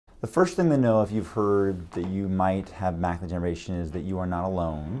The first thing to know if you've heard that you might have macular degeneration is that you are not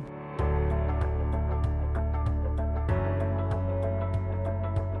alone.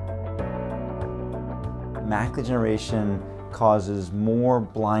 Macular degeneration causes more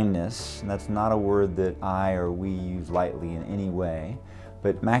blindness, and that's not a word that I or we use lightly in any way,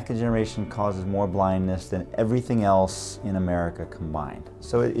 but macular degeneration causes more blindness than everything else in America combined.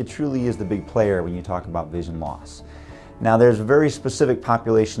 So it truly is the big player when you talk about vision loss. Now there's a very specific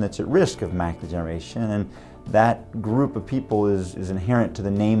population that's at risk of macular degeneration, and that group of people is inherent to the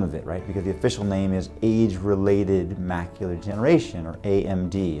name of it, right? Because the official name is age-related macular degeneration, or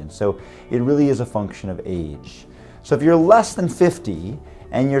AMD, and so it really is a function of age. So if you're less than 50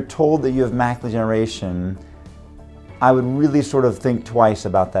 and you're told that you have macular degeneration, I would really sort of think twice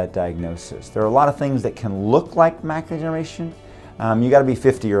about that diagnosis. There are a lot of things that can look like macular degeneration. You got to be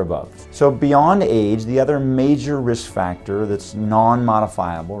 50 or above. So beyond age, the other major risk factor that's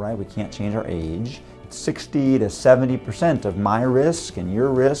non-modifiable, right? We can't change our age. 60 to 70% of my risk and your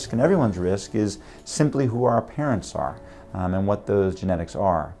risk and everyone's risk is simply who our parents are and what those genetics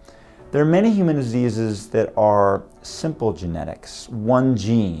are. There are many human diseases that are simple genetics, one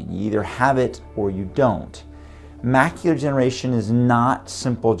gene. You either have it or you don't. Macular degeneration is not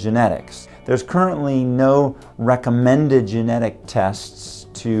simple genetics. There's currently no recommended genetic tests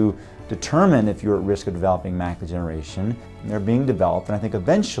to determine if you're at risk of developing macular degeneration. They're being developed, and I think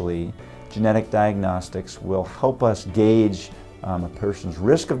eventually genetic diagnostics will help us gauge a person's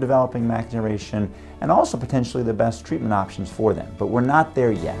risk of developing macular degeneration and also potentially the best treatment options for them. But we're not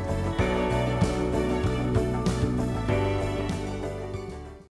there yet.